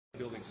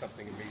building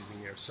something amazing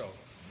here. So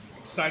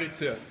excited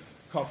to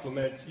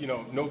compliment,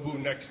 Nobu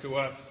next to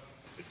us,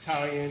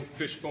 Italian,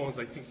 fish bones.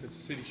 I think the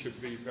city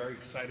should be very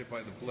excited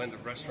by the blend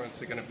of restaurants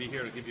that are going to be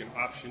here to give you an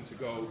option to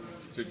go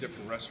to a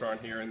different restaurant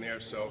here and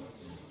there. So,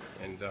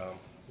 and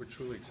we're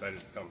truly excited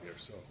to come here.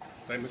 So,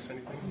 did I miss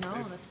anything? No,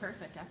 Dave? that's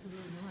perfect.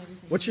 Absolutely know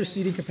everything. What's your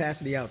seating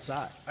capacity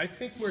outside? I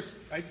think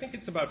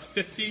it's about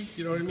 50.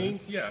 You know what I mean?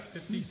 Yeah,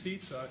 50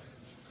 seats.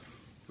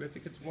 I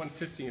think it's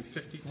 150 and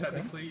 50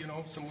 technically.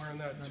 Somewhere in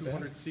that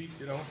 200 seat.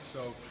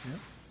 So.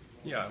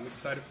 Yeah, I'm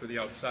excited for the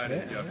outside.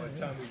 By the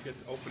time we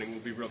get to opening,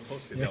 we'll be real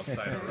close to the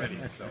outside already.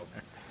 So,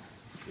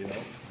 Do you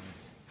want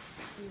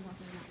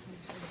them outside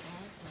for the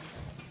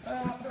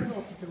bar? I don't know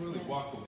if you can really walk